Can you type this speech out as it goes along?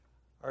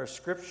Our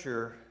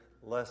scripture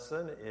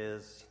lesson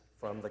is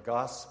from the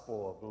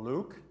Gospel of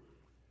Luke.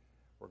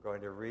 We're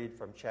going to read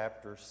from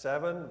chapter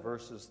 7,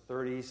 verses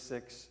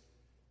 36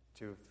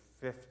 to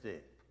 50.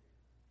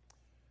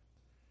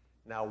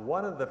 Now,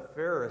 one of the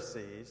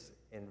Pharisees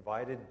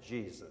invited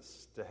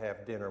Jesus to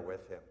have dinner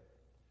with him.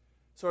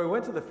 So he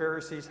went to the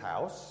Pharisee's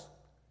house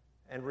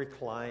and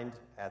reclined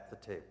at the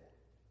table.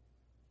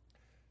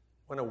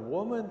 When a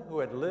woman who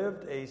had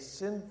lived a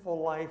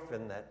sinful life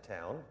in that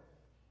town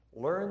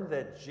learned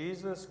that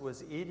Jesus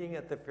was eating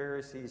at the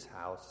Pharisee's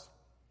house,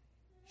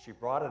 she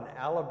brought an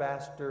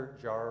alabaster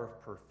jar of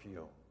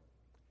perfume.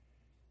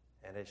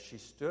 And as she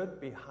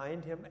stood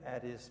behind him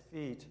at his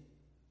feet,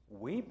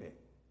 weeping,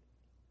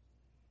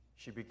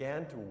 she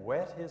began to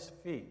wet his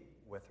feet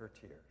with her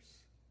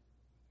tears.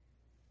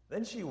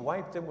 Then she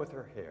wiped them with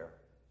her hair,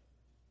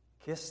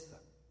 kissed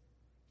them,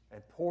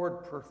 and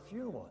poured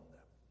perfume on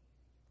them.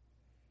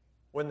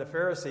 When the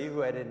Pharisee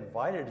who had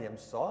invited him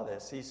saw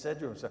this, he said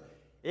to himself,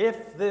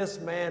 "If this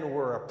man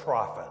were a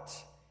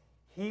prophet,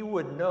 he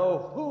would know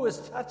who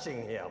is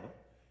touching him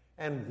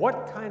and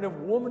what kind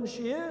of woman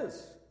she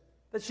is,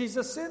 that she's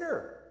a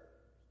sinner."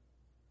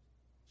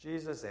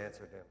 Jesus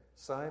answered him,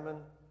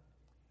 "Simon,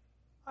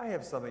 I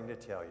have something to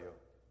tell you."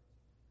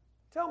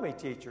 "Tell me,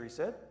 teacher," he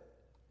said.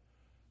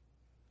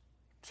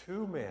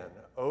 Two men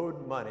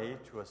owed money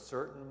to a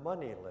certain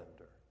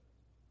moneylender.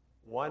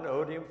 One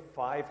owed him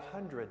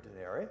 500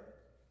 denarii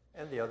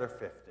and the other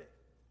 50.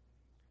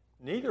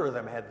 Neither of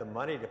them had the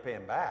money to pay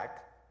him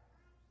back,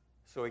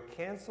 so he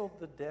canceled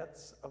the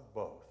debts of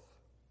both.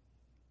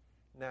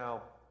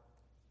 Now,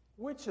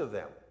 which of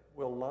them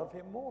will love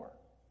him more?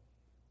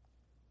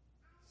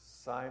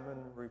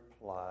 Simon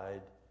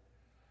replied,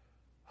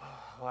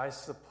 "I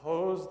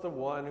suppose the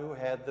one who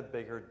had the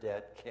bigger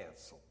debt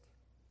canceled."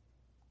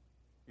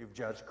 "You've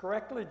judged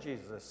correctly,"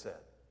 Jesus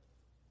said.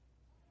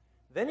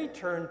 Then he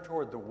turned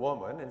toward the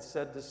woman and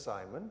said to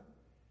Simon,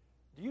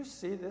 "Do you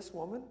see this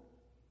woman?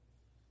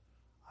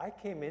 I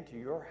came into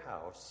your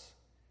house.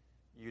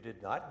 You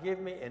did not give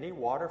me any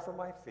water for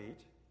my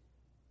feet,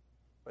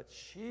 but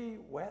she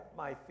wet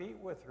my feet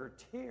with her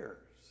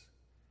tears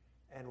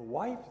and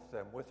wiped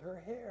them with her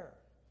hair.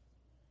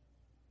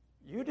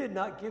 You did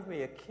not give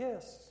me a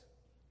kiss,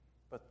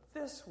 but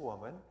this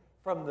woman,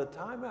 from the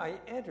time I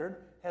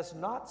entered, has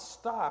not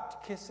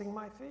stopped kissing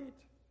my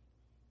feet.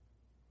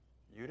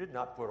 You did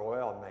not put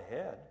oil on my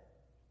head,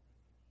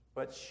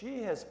 but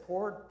she has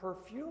poured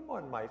perfume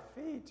on my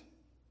feet.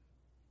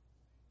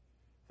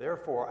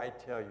 Therefore, I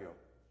tell you,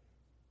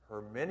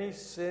 her many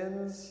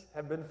sins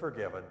have been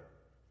forgiven,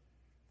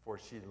 for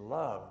she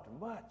loved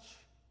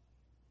much.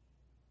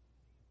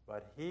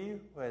 But he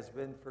who has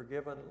been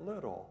forgiven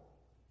little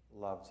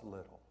loves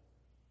little."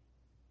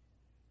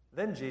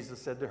 Then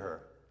Jesus said to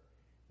her,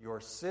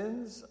 "Your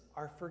sins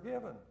are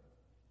forgiven."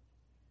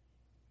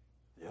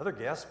 The other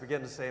guests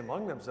began to say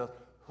among themselves,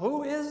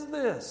 "Who is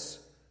this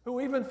who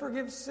even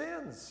forgives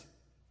sins?"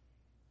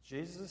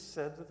 Jesus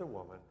said to the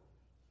woman,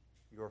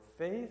 "Your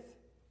faith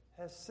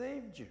has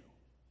saved you.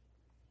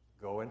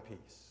 Go in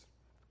peace."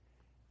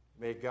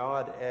 May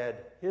God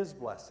add his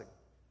blessing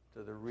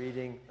to the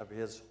reading of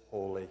his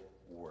holy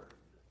word.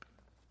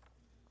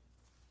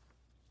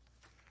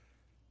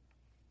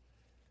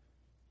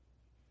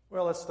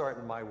 Well, let's start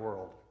in my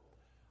world.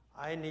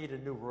 I need a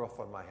new roof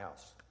on my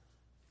house.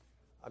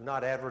 I'm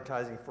not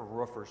advertising for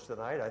roofers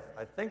tonight.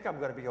 I think I'm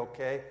going to be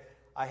okay.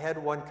 I had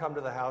one come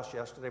to the house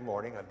yesterday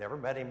morning. I've never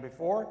met him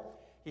before.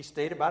 He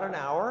stayed about an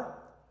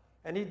hour,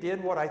 and he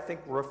did what I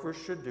think roofers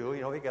should do.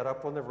 You know, he got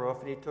up on the roof,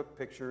 and he took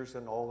pictures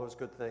and all those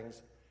good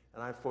things,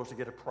 and I'm supposed to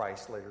get a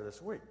price later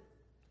this week.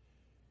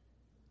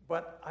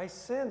 But I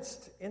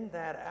sensed in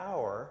that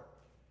hour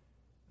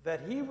that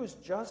he was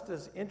just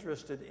as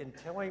interested in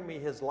telling me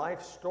his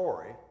life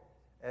story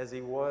as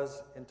he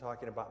was in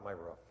talking about my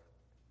roof.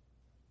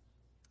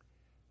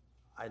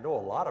 I know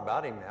a lot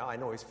about him now. I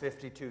know he's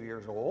 52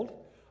 years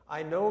old.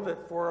 I know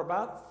that for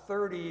about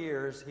 30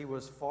 years he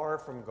was far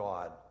from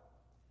God.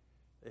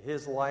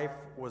 His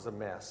life was a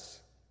mess.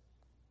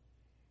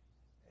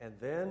 And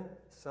then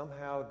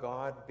somehow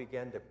God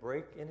began to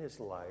break in his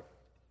life,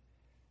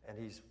 and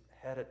he's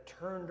had it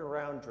turned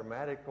around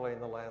dramatically in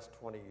the last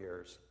 20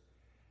 years.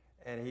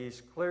 And he's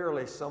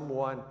clearly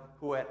someone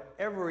who at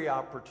every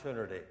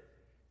opportunity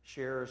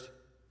shares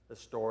the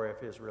story of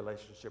his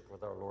relationship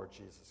with our Lord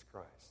Jesus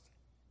Christ.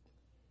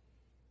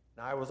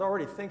 Now, I was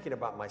already thinking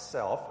about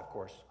myself. Of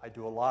course, I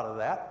do a lot of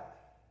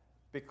that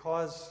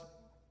because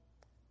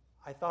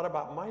I thought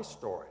about my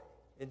story.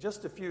 In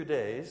just a few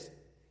days,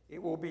 it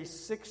will be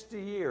 60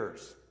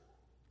 years.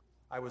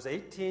 I was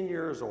 18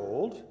 years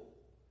old.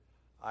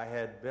 I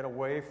had been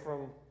away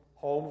from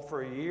home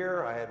for a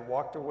year. I had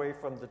walked away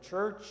from the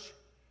church.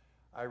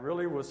 I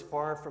really was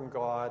far from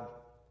God.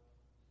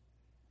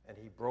 And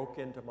he broke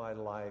into my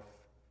life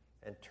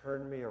and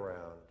turned me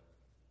around.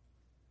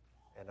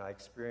 And I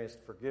experienced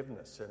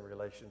forgiveness in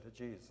relation to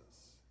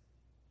Jesus.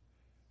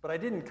 But I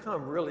didn't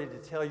come really to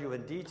tell you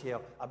in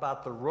detail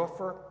about the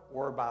roofer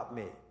or about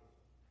me,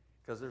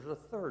 because there's a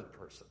third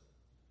person.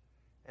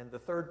 And the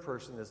third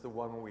person is the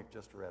one we've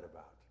just read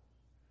about.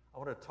 I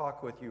want to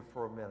talk with you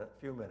for a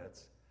few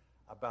minutes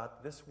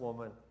about this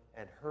woman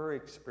and her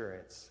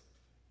experience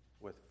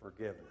with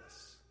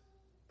forgiveness,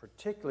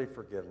 particularly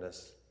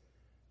forgiveness,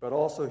 but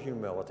also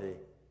humility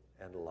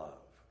and love.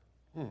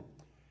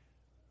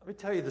 Let me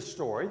tell you the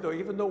story, though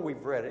even though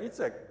we've read it, it's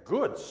a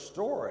good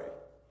story.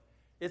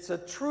 It's a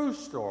true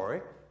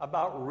story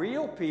about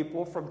real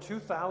people from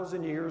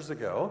 2,000 years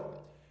ago.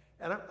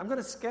 And I'm going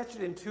to sketch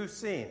it in two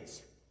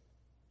scenes.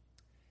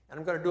 And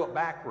I'm going to do it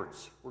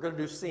backwards. We're going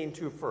to do scene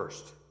 2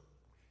 first.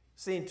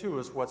 Scene 2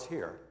 is what's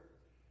here.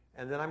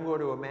 And then I'm going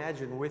to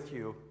imagine with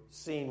you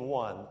scene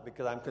 1,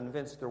 because I'm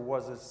convinced there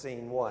was a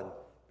scene 1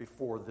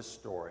 before this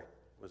story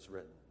was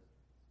written.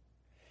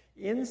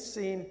 In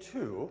scene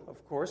 2,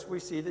 of course, we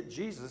see that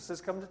Jesus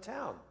has come to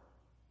town.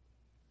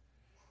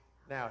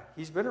 Now,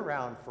 he's been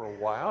around for a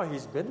while.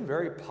 He's been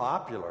very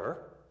popular.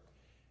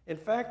 In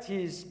fact,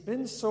 he's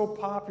been so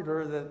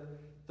popular that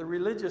the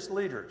religious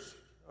leaders,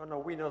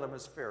 we know them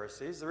as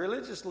Pharisees, the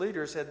religious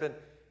leaders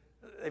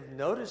they've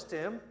noticed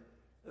him.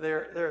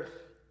 They're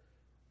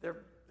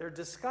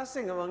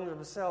discussing among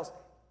themselves,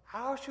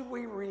 how should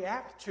we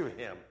react to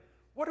him?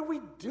 What do we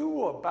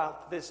do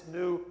about this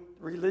new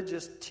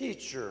religious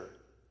teacher?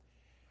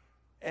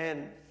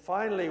 And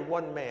finally,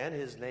 one man,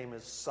 his name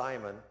is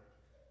Simon,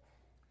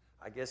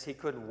 I guess he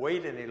couldn't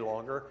wait any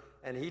longer,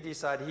 and he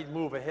decided he'd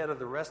move ahead of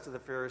the rest of the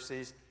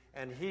Pharisees,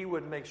 and he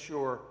would make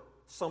sure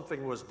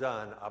something was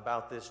done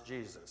about this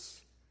Jesus.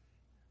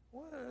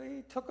 Well,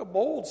 he took a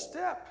bold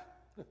step.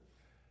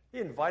 He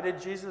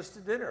invited Jesus to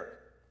dinner.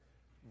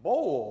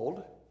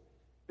 Bold,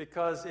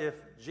 because if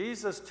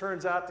Jesus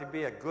turns out to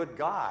be a good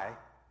guy,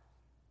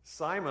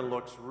 Simon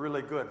looks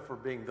really good for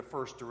being the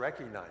first to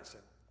recognize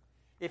him.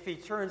 If he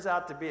turns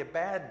out to be a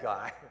bad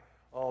guy,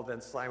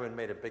 then Simon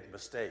made a big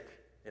mistake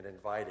in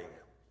inviting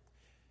him.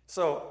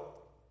 So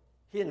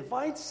he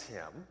invites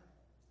him,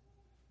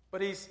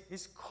 but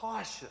he's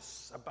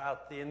cautious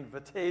about the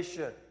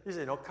invitation. He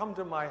said, come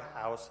to my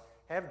house,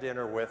 have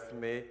dinner with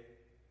me.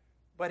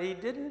 But he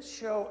didn't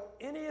show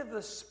any of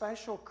the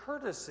special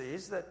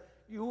courtesies that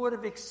you would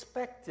have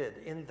expected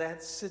in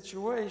that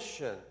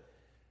situation.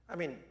 I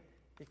mean,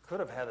 he could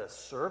have had a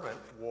servant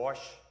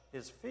wash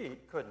his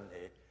feet, couldn't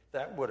he?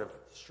 That would have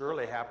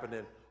surely happened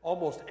in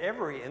almost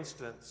every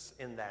instance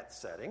in that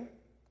setting.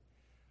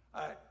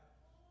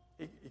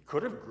 He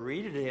could have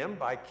greeted him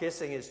by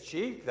kissing his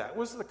cheek. That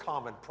was the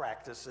common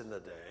practice in the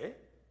day.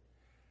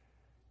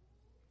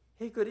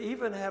 He could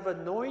even have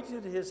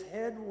anointed his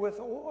head with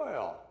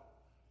oil.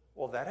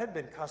 Well, that had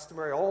been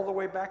customary all the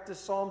way back to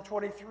Psalm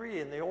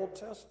 23 in the Old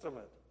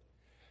Testament.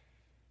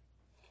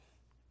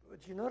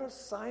 But you notice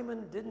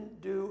Simon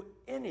didn't do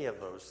any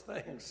of those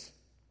things.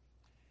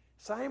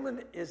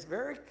 Simon is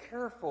very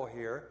careful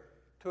here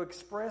to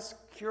express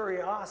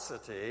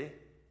curiosity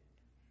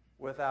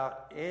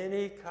without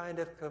any kind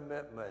of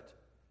commitment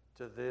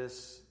to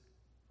this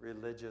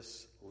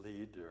religious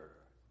leader.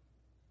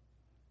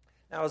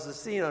 Now, as the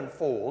scene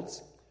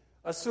unfolds,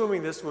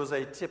 assuming this was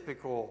a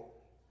typical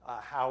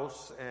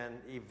house and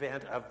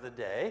event of the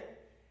day,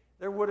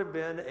 there would have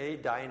been a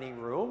dining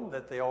room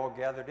that they all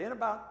gathered in,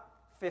 about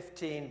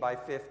 15 by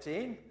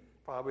 15,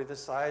 probably the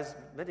size.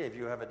 Many of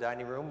you have a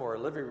dining room or a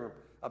living room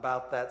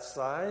about that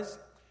size.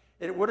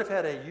 It would have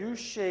had a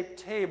U-shaped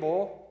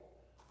table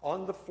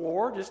on the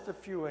floor, just a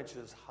few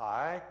inches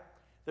high.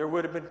 There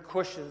would have been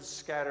cushions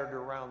scattered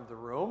around the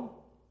room.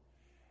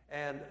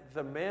 And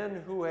the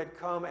men who had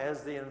come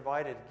as the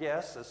invited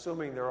guests,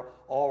 assuming they're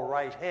all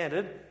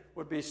right-handed,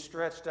 would be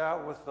stretched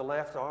out with the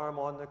left arm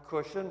on the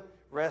cushion,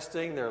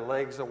 resting their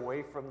legs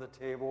away from the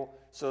table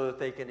so that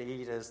they can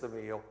eat as the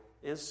meal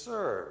is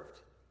served.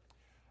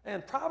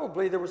 And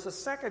probably there was a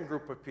second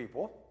group of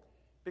people,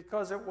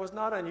 because it was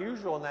not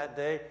unusual in that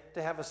day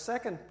to have a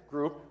second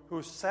group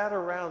who sat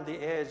around the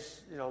edge,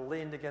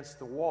 leaned against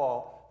the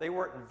wall. They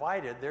weren't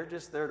invited. They're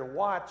just there to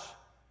watch.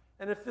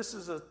 And if this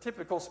is a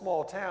typical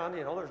small town,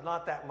 there's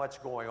not that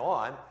much going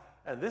on.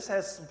 And this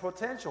has some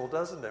potential,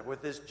 doesn't it,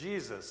 with this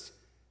Jesus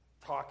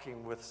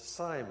talking with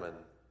Simon.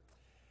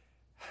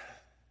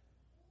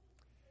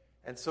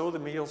 And so the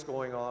meal's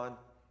going on,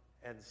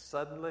 and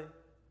suddenly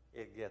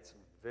it gets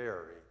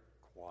very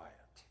quiet.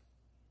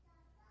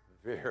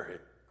 Very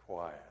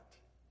quiet.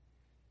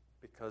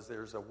 Because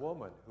there's a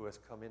woman who has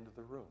come into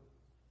the room.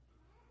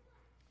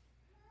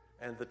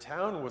 And the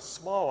town was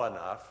small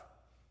enough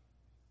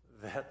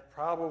that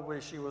probably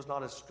she was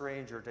not a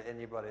stranger to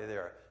anybody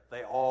there.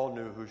 They all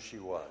knew who she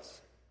was.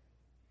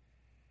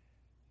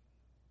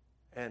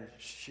 And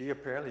she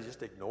apparently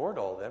just ignored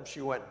all of them.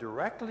 She went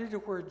directly to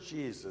where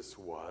Jesus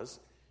was.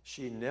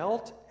 She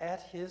knelt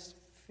at his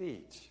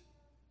feet.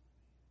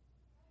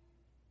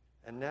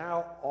 And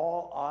now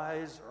all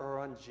eyes are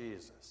on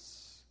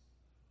Jesus.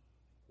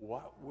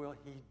 What will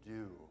he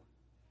do?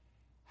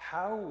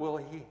 How will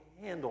he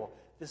handle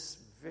this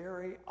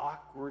very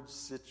awkward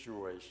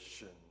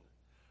situation?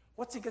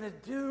 What's he going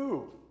to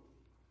do?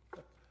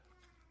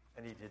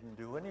 And he didn't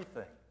do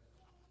anything.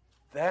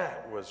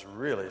 That was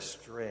really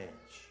strange.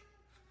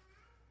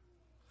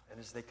 And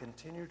as they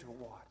continue to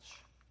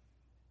watch,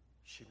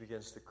 she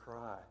begins to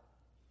cry.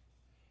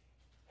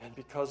 And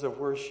because of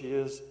where she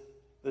is,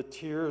 the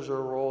tears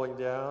are rolling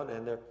down,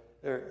 and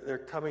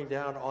they're coming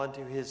down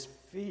onto his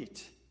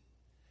feet.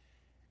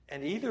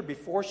 And either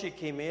before she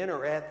came in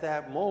or at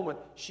that moment,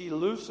 she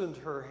loosened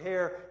her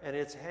hair and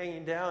it's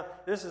hanging down.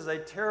 This is a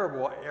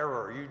terrible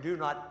error. You do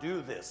not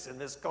do this in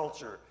this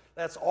culture.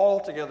 That's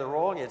altogether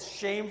wrong. It's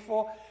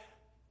shameful.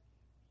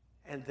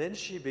 And then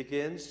she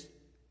begins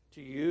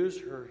to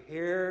use her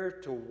hair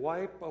to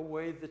wipe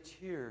away the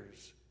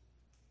tears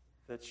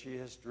that she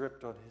has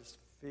dripped on his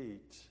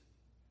feet.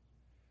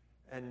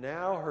 And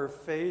now her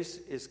face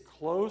is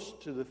close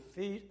to the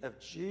feet of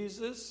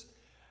Jesus,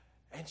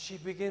 and she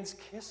begins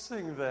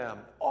kissing them.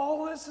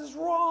 All this is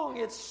wrong.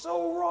 It's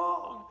so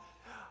wrong.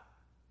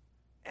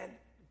 And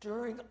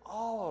during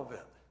all of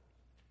it,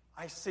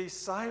 I see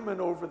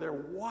Simon over there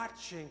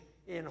watching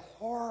in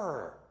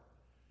horror.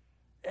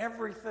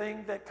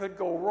 Everything that could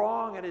go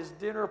wrong at his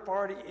dinner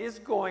party is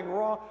going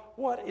wrong.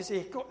 What is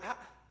he going?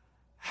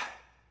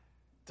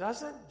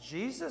 Doesn't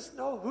Jesus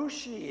know who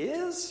she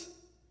is?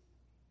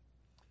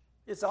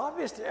 It's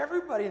obvious to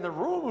everybody in the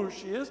room who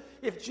she is.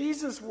 If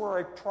Jesus were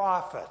a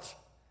prophet,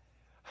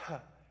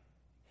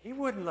 he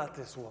wouldn't let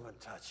this woman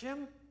touch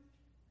him.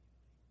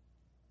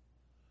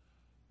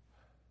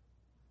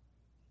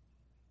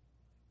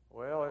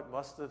 Well, it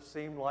must have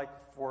seemed like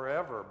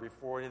forever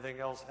before anything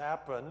else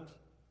happened.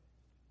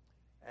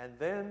 And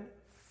then,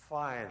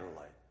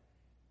 finally,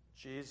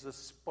 Jesus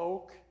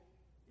spoke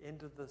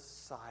into the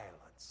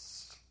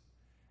silence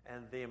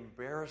and the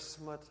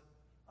embarrassment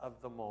of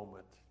the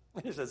moment.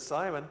 He said,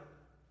 Simon,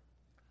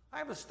 I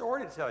have a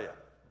story to tell you.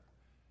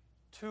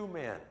 2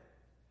 men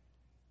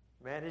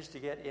managed to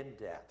get in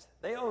debt.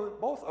 They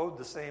both owed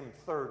the same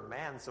third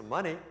man some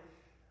money.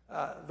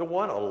 The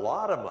one a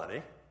lot of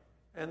money,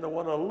 and the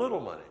one a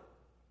little money.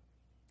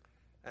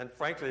 And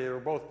frankly, they were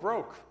both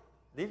broke.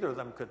 Neither of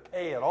them could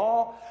pay at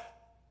all.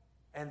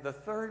 And the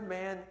third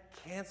man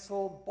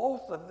canceled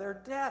both of their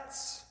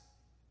debts.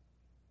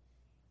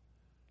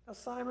 Now,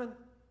 Simon,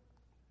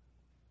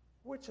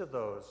 which of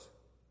those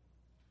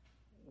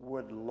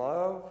would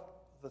love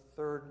the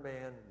third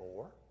man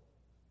more?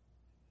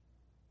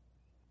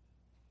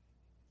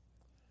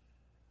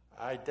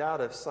 I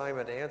doubt if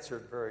Simon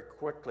answered very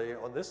quickly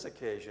on this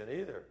occasion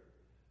either.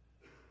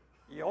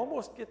 You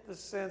almost get the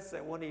sense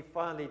that when he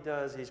finally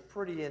does, he's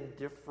pretty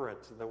indifferent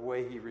in the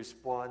way he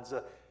responds.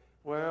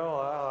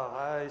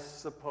 I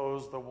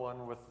suppose the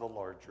one with the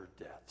larger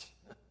debt.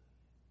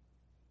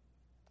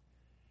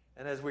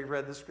 And as we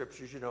read the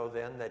scriptures, you know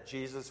then that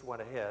Jesus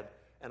went ahead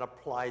and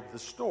applied the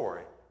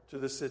story to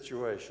the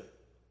situation.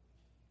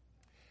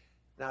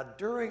 Now,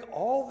 during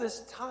all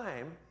this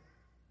time,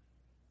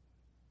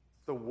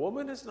 the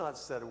woman has not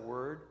said a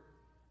word,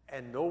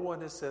 and no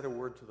one has said a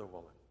word to the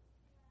woman.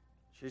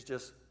 She's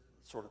just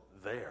sort of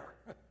there.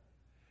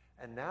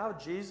 And now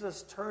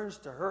Jesus turns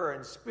to her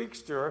and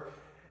speaks to her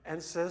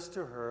and says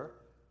to her,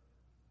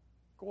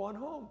 go on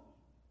home.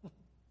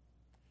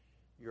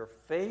 Your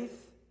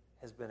faith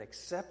has been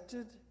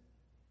accepted.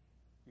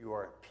 You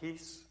are at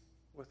peace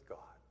with God.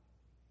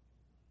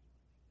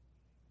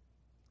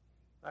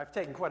 I've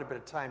taken quite a bit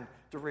of time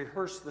to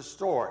rehearse the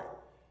story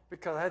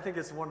because I think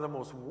it's one of the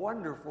most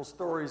wonderful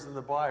stories in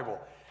the Bible.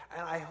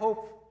 And I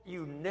hope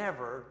you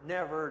never,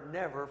 never,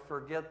 never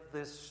forget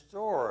this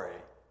story.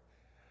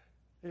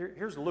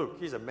 Here's Luke.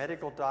 He's a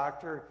medical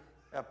doctor.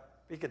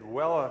 He could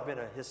well have been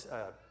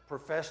a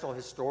professional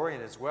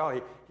historian as well.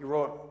 He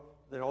wrote,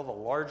 the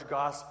large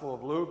Gospel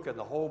of Luke and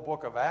the whole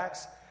book of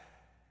Acts.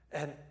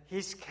 And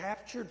he's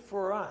captured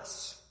for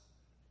us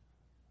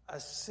a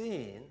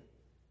scene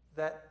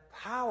that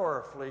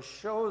powerfully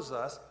shows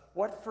us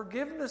what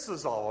forgiveness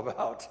is all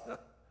about.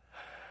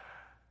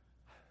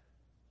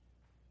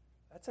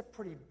 That's a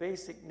pretty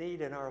basic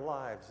need in our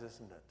lives,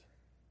 isn't it?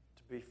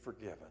 To be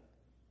forgiven.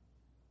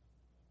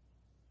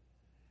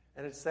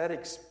 And it's that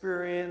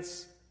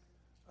experience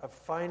of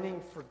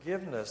finding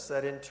forgiveness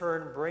that in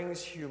turn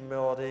brings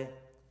humility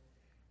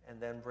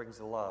and then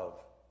brings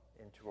love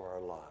into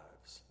our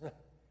lives.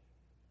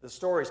 The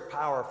story's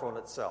powerful in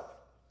itself.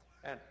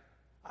 And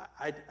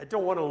I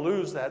don't want to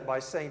lose that by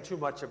saying too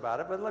much about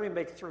it, but let me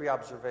make 3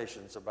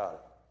 observations about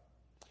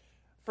it.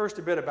 First,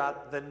 a bit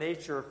about the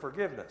nature of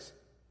forgiveness.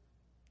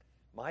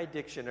 My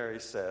dictionary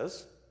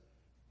says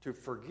to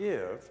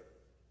forgive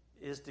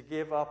is to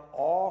give up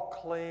all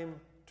claim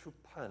to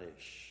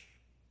punish.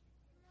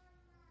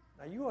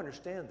 Now, you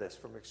understand this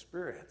from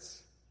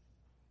experience.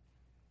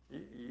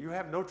 You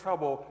have no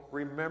trouble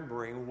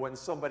remembering when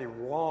somebody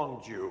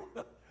wronged you.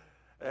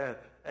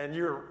 And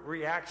your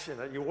reaction,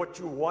 what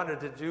you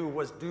wanted to do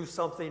was do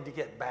something to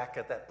get back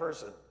at that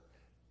person.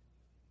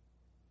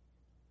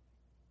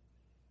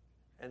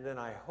 And then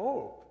I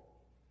hope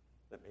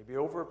that maybe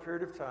over a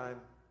period of time,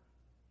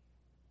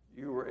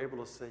 you were able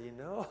to say,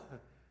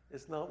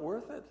 it's not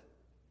worth it.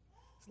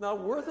 It's not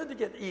worth it to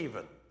get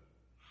even.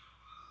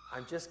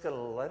 I'm just going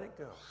to let it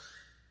go.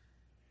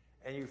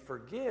 And you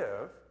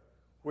forgive,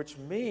 which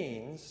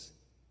means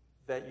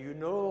that you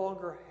no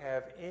longer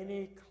have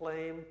any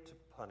claim to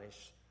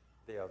punish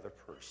the other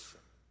person.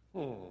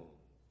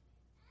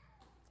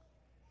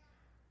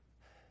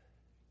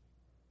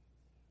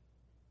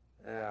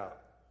 Now,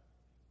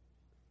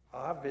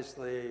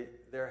 obviously,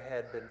 there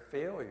had been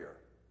failure.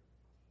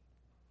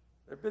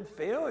 There had been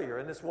failure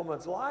in this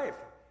woman's life.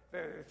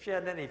 If she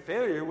had any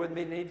failure, there wouldn't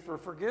be need for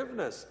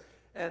forgiveness.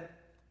 And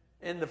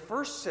in the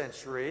first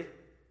century,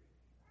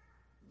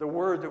 the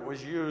word that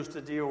was used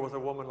to deal with a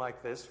woman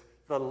like this,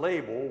 the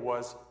label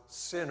was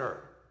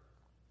sinner.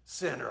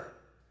 Sinner.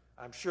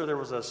 I'm sure there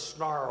was a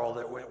snarl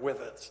that went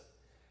with it.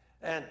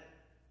 And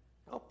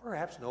well,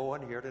 perhaps no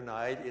one here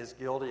tonight is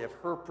guilty of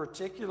her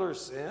particular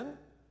sin,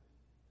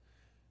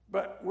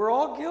 but we're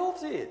all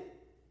guilty.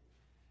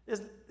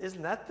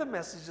 Isn't that the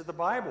message of the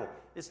Bible?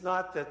 It's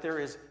not that there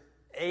is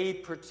a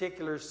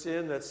particular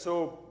sin that's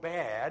so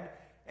bad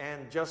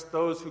and just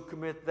those who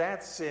commit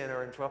that sin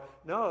are in trouble.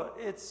 No,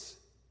 the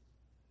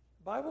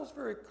Bible's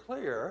very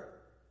clear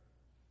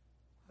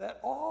that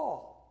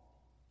all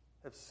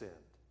have sinned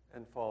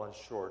and fallen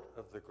short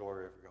of the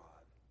glory of God.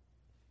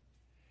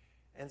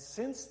 And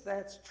since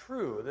that's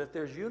true, that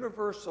there's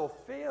universal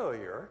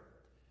failure,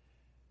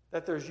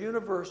 that there's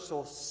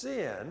universal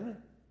sin,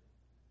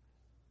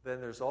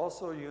 then there's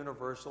also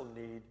universal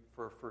need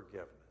for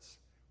forgiveness,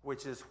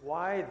 which is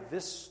why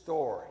this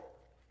story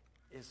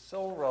is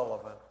so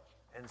relevant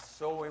and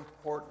so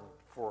important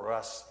for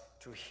us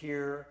to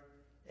hear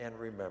and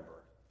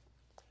remember.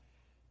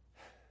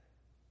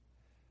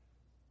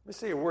 Let me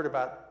say a word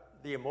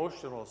about the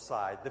emotional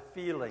side, the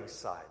feeling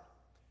side.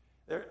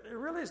 There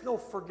really is no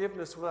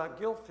forgiveness without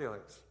guilt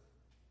feelings.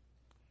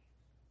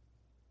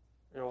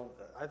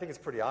 I think it's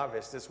pretty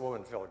obvious this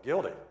woman felt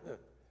guilty.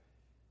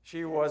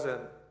 She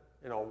wasn't,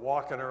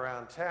 walking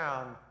around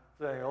town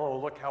saying, oh,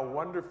 look how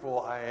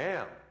wonderful I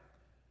am.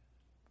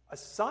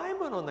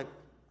 Simon, on the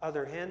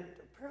other hand,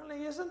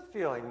 apparently isn't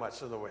feeling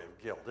much in the way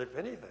of guilt, if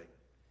anything.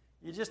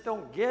 You just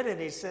don't get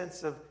any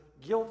sense of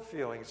guilt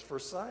feelings for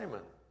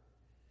Simon.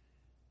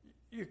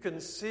 You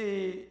can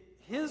see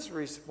his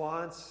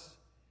response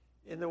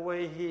in the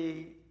way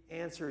he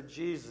answered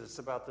Jesus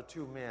about the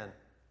two men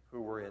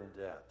who were in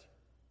debt.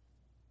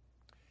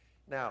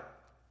 Now,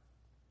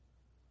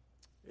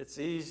 it's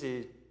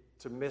easy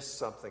to miss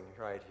something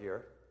right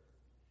here.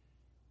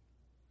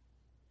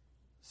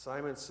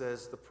 Simon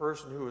says the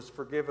person who is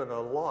forgiven a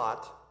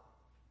lot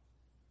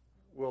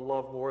will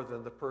love more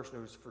than the person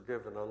who's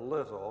forgiven a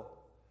little.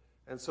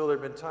 And so there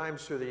have been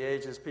times through the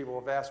ages people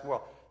have asked,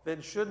 well,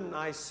 then shouldn't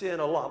I sin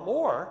a lot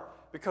more?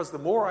 Because the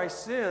more I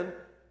sin,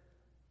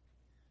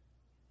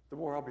 the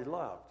more I'll be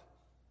loved.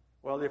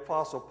 Well, the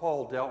Apostle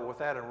Paul dealt with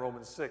that in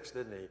Romans 6,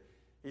 didn't he?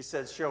 He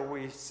said, shall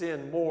we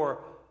sin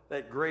more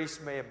that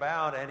grace may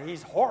abound? And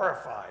he's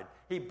horrified.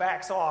 He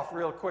backs off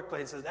real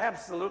quickly and says,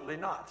 absolutely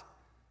not.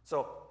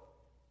 So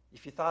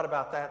if you thought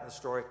about that in the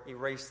story,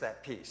 erase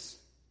that piece.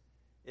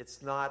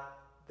 It's not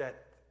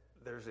that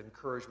there's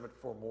encouragement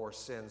for more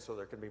sin so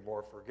there can be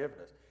more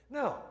forgiveness.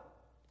 No.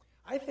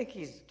 I think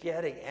he's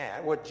getting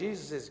at, what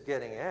Jesus is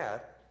getting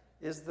at,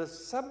 is the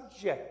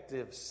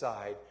subjective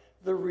side,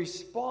 the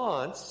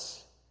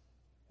response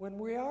when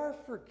we are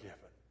forgiven.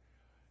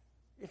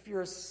 If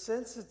you're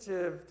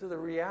sensitive to the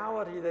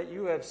reality that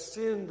you have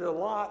sinned a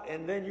lot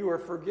and then you are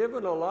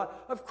forgiven a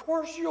lot, of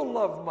course you'll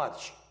love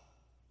much.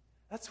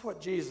 That's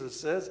what Jesus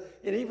says,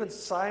 and even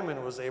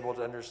Simon was able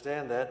to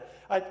understand that.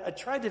 I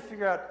tried to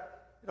figure out,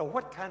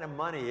 what kind of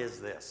money is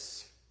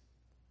this?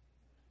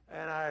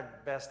 And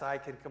best I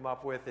can come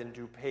up with in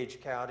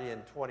DuPage County in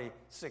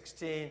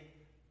 2016,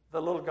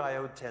 the little guy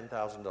owed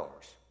 $10,000.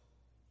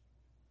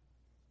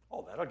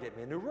 Oh, that'll get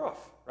me a new roof,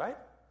 right?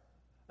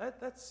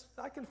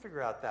 I can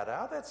figure out.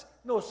 That's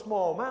no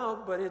small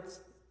amount, but it's,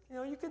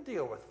 you can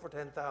deal with for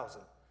 $10,000.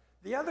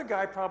 The other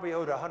guy probably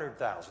owed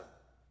 $100,000.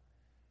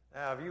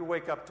 Now, if you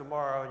wake up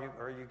tomorrow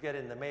or you get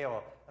in the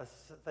mail a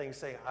thing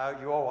saying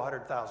you owe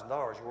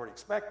 $100,000 you weren't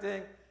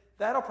expecting,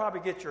 that'll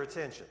probably get your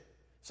attention.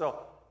 So,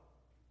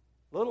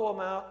 little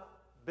amount,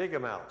 big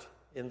amount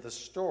in the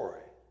story.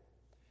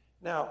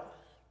 Now,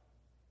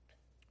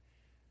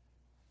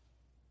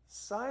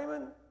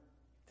 Simon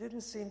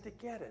didn't seem to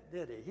get it,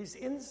 did he? He's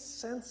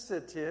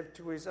insensitive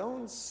to his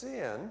own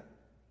sin,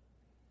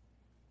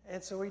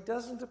 and so he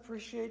doesn't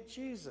appreciate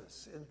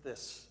Jesus in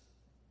this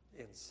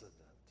incident.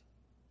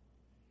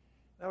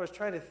 I was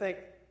trying to think,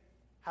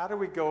 how do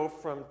we go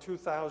from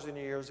 2,000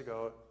 years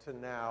ago to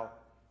now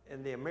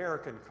in the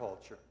American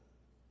culture?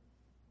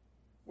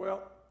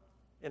 Well,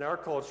 in our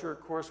culture, of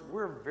course,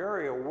 we're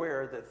very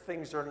aware that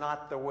things are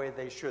not the way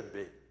they should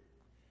be.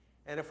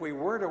 And if we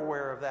weren't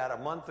aware of that a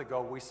month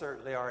ago, we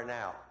certainly are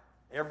now.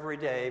 Every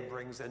day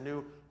brings a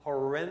new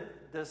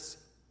horrendous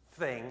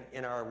thing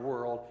in our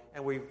world,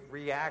 and we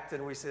react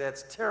and we say,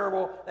 that's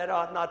terrible, that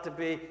ought not to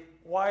be.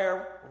 Why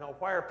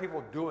are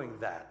people doing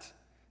that?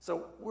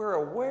 So we're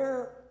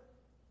aware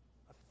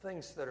of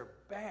things that are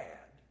bad,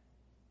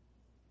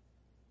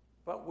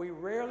 but we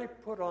rarely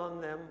put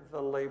on them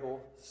the label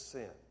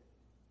sin.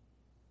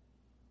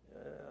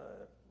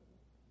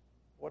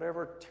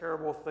 Whatever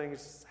terrible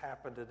things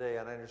happen today,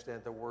 and I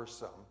understand there were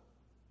some,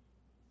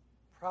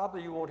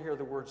 probably you won't hear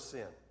the word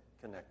sin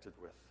connected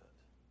with it.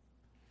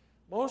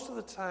 Most of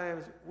the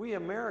times, we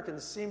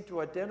Americans seem to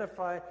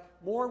identify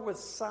more with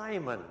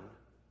Simon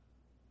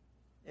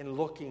in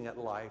looking at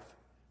life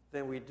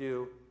than we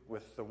do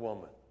with the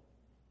woman.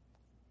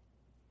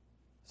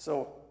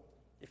 So,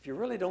 if you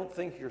really don't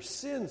think your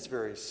sin's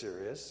very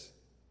serious,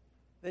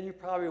 then you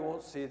probably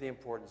won't see the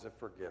importance of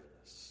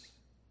forgiveness.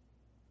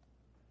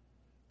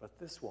 But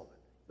this woman,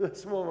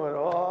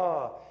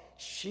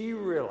 she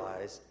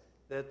realized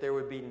that there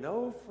would be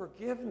no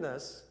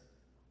forgiveness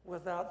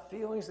without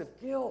feelings of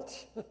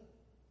guilt.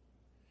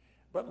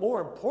 But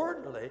more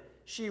importantly,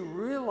 she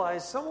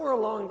realized somewhere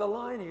along the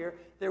line here,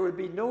 there would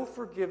be no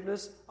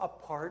forgiveness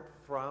apart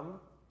from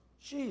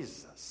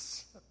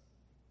Jesus.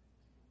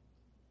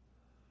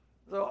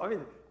 So, I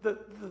mean,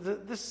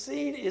 the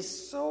scene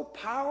is so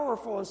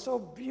powerful and so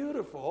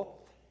beautiful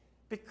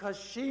because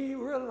she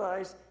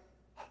realized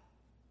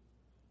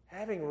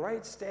having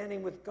right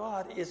standing with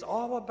God is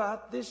all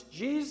about this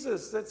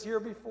Jesus that's here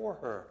before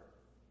her.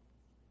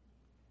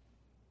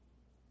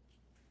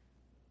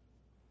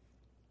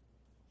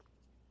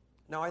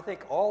 Now, I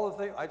think all of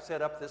the things I've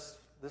set up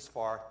this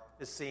far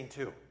is scene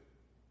 2.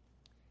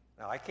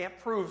 Now, I can't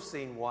prove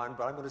scene 1,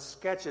 but I'm going to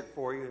sketch it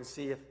for you and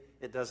see if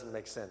it doesn't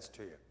make sense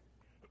to you.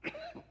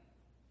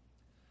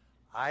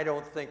 I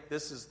don't think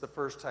this is the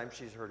first time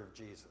she's heard of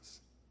Jesus.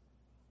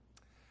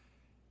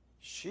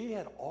 She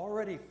had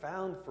already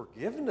found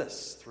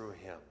forgiveness through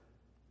him.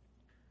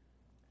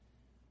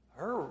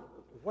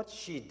 What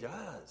she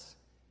does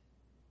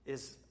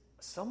is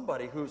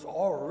somebody who's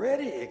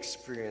already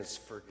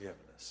experienced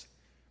forgiveness.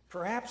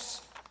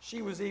 Perhaps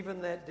she was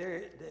even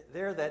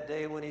there that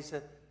day when he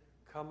said,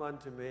 "Come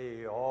unto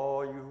me,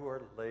 all you who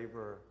are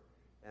labor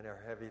and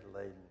are heavy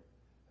laden,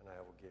 and I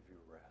will give you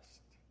rest."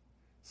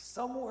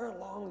 Somewhere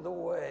along the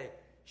way,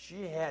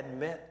 she had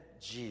met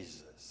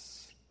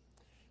Jesus.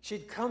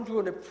 She'd come to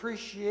an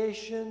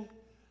appreciation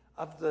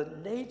of the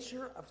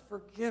nature of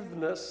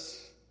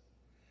forgiveness.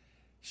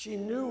 She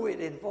knew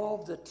it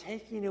involved the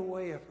taking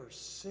away of her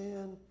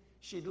sin.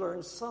 She'd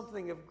learned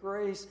something of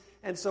grace.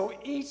 And so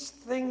each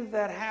thing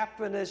that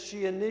happened as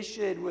she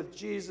initiated with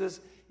Jesus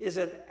is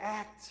an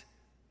act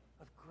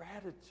of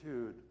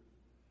gratitude,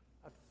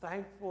 of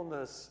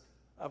thankfulness,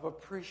 of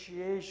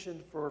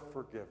appreciation for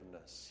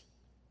forgiveness.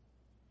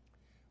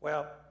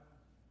 Well,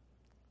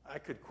 I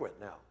could quit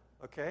now,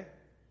 okay?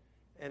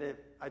 And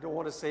I don't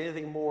want to say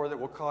anything more that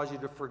will cause you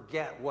to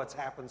forget what's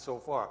happened so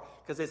far,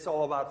 because it's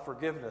all about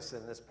forgiveness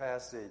in this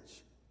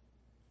passage.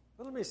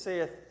 But let me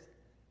say a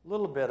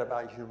little bit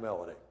about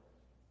humility.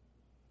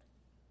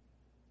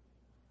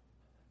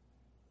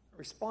 The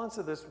response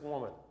of this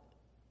woman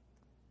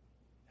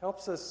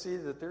helps us see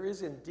that there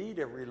is indeed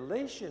a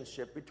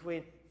relationship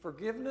between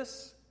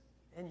forgiveness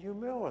and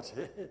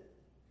humility.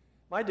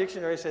 My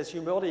dictionary says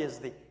humility is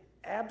the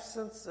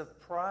absence of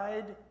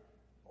pride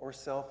or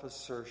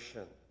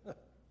self-assertion.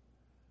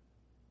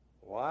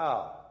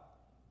 Wow.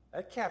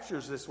 That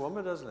captures this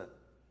woman, doesn't it?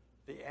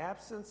 The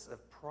absence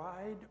of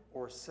pride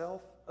or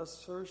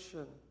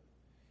self-assertion.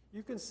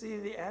 You can see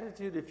the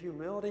attitude of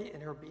humility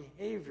in her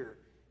behavior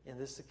in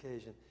this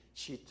occasion.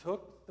 She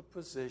took the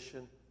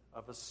position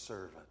of a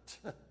servant.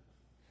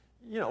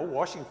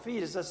 Washing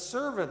feet is a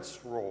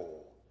servant's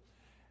role.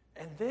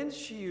 And then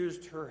she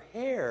used her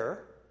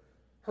hair,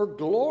 her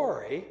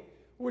glory,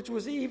 which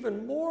was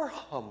even more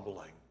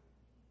humbling.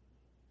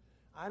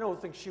 I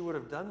don't think she would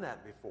have done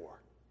that before.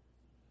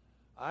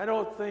 I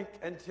don't think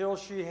until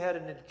she had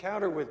an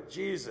encounter with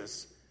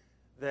Jesus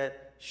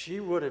that she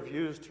would have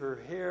used her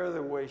hair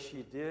the way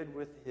she did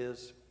with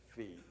his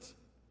feet.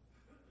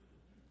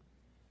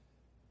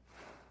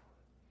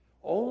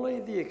 Only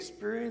the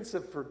experience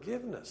of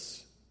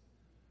forgiveness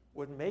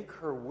would make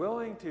her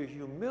willing to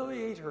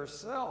humiliate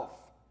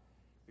herself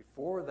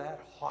before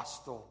that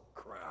hostile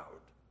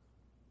crowd.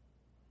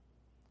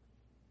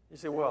 You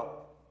say,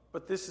 well,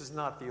 but this is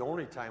not the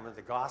only time in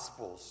the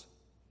Gospels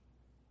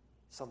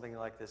something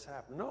like this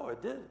happened. No,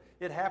 it did.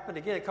 It happened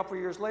again a couple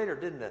years later,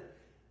 didn't it?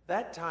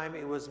 That time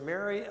it was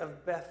Mary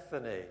of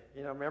Bethany.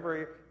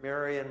 Remember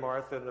Mary and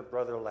Martha and her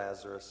brother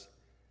Lazarus.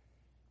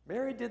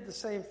 Mary did the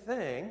same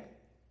thing,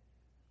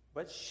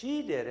 but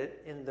she did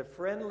it in the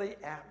friendly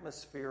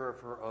atmosphere of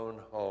her own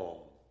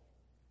home.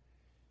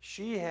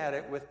 She had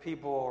it with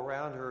people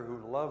around her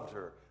who loved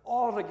her,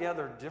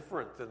 altogether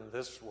different than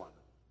this one.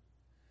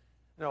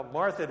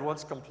 Martha had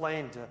once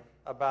complained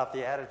about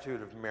the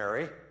attitude of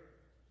Mary,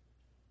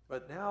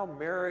 but now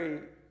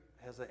Mary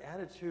has an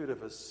attitude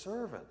of a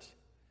servant,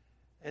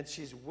 and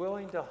she's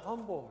willing to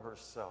humble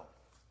herself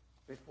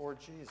before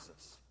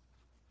Jesus.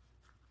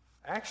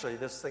 Actually,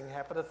 this thing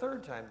happened a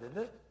third time,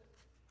 didn't it?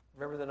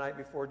 Remember the night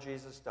before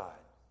Jesus died?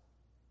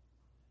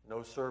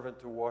 No servant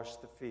to wash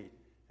the feet,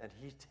 and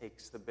he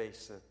takes the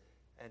basin,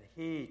 and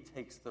he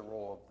takes the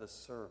role of the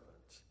servant.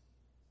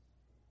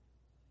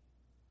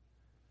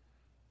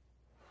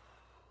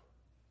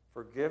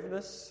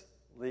 Forgiveness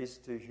leads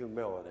to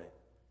humility.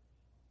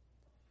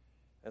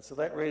 And so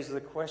that raises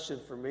a question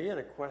for me and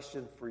a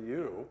question for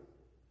you.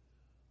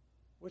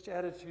 Which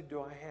attitude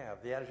do I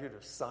have? The attitude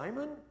of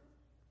Simon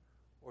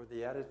or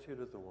the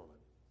attitude of the woman?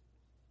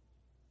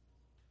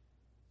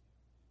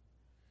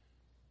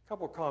 A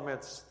couple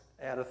comments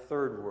add a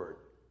third word.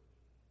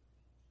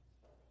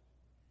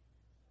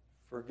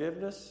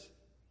 Forgiveness,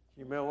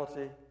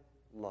 humility,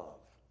 love.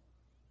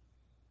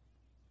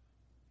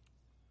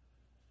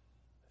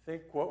 I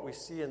think what we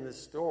see in this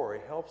story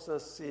helps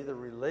us see the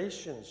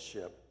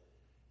relationship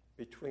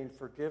between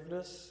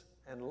forgiveness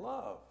and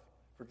love.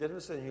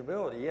 Forgiveness and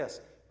humility, yes,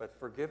 but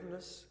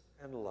forgiveness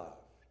and love.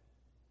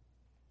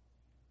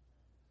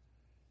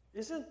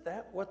 Isn't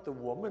that what the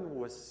woman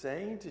was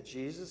saying to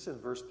Jesus in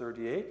verse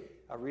 38?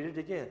 I'll read it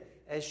again.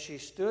 As she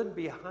stood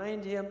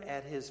behind him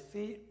at his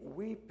feet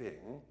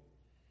weeping,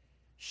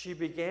 she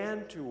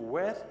began to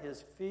wet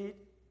his feet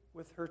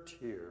with her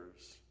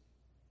tears.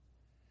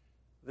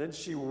 Then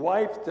she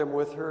wiped them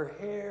with her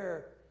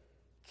hair,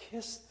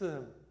 kissed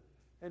them,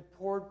 and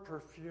poured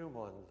perfume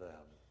on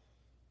them.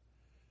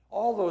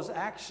 All those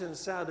actions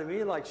sound to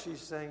me like she's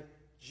saying,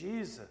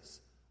 Jesus,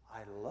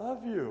 I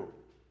love you.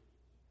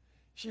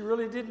 She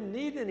really didn't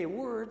need any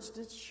words,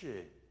 did she?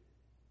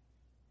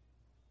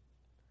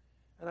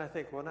 And I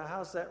think, well, now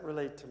how's that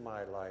relate to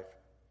my life?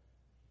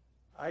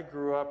 I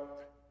grew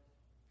up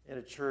in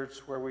a church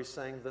where we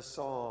sang the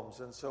Psalms,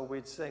 and so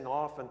we'd sing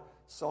often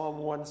Psalm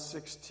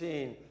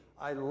 116,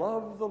 I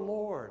love the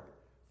Lord,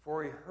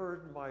 for he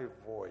heard my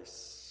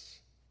voice.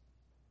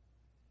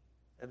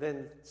 And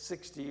then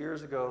 60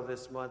 years ago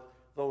this month,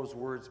 those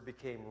words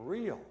became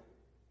real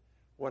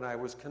when I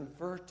was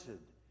converted,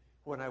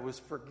 when I was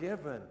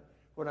forgiven,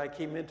 when I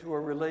came into a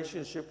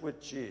relationship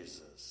with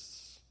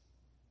Jesus.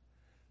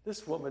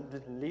 This woman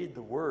didn't need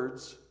the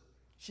words.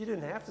 She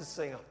didn't have to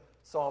sing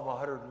Psalm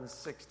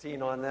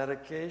 116 on that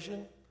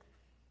occasion.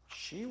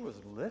 She was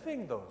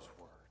living those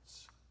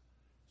words.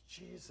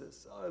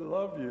 Jesus, I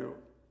love you.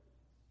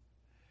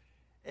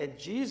 And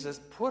Jesus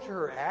put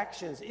her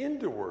actions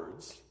into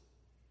words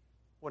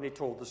when he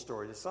told the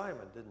story to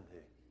Simon, didn't he?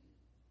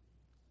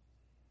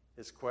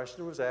 His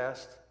question was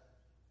asked,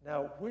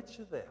 now which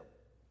of them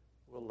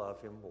will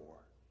love him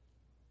more?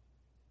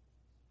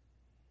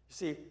 You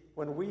see,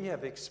 when we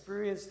have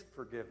experienced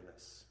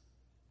forgiveness,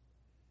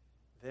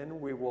 then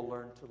we will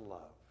learn to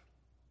love.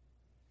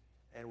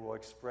 And we'll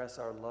express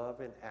our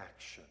love in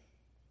action,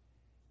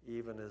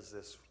 even as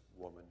this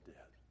woman did.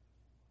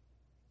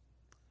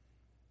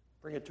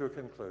 Bring it to a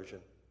conclusion.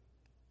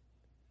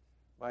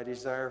 My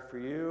desire for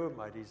you,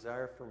 my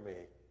desire for me,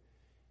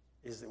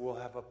 is that we'll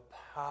have a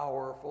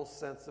powerful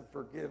sense of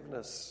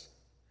forgiveness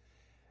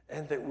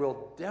and that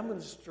we'll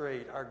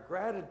demonstrate our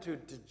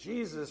gratitude to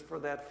Jesus for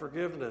that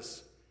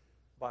forgiveness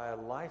by a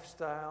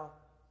lifestyle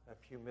of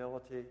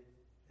humility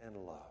and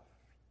love.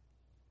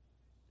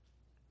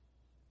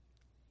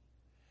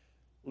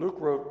 Luke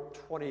wrote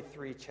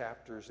 23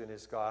 chapters in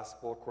his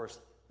gospel. Of course,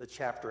 the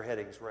chapter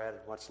headings were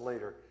added much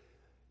later.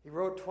 He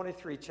wrote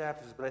 23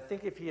 chapters, but I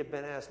think if he had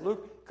been asked,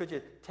 Luke, could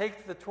you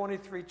take the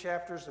 23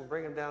 chapters and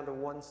bring them down to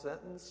one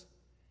sentence?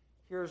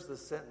 Here's the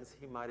sentence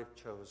he might have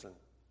chosen.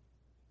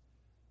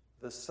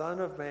 The Son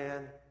of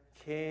Man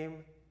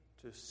came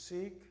to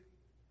seek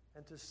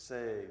and to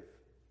save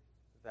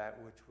that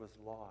which was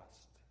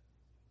lost.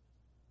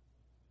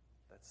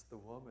 That's the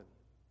woman.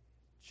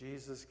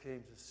 Jesus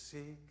came to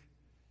seek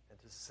and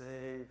to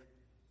save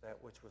that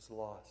which was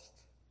lost.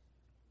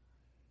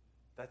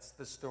 That's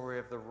the story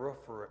of the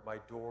roofer at my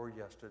door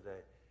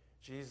yesterday.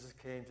 Jesus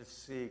came to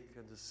seek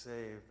and to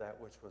save that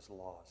which was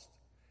lost.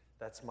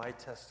 That's my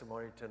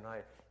testimony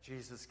tonight.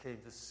 Jesus came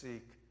to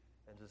seek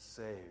and to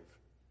save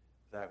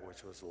that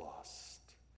which was lost.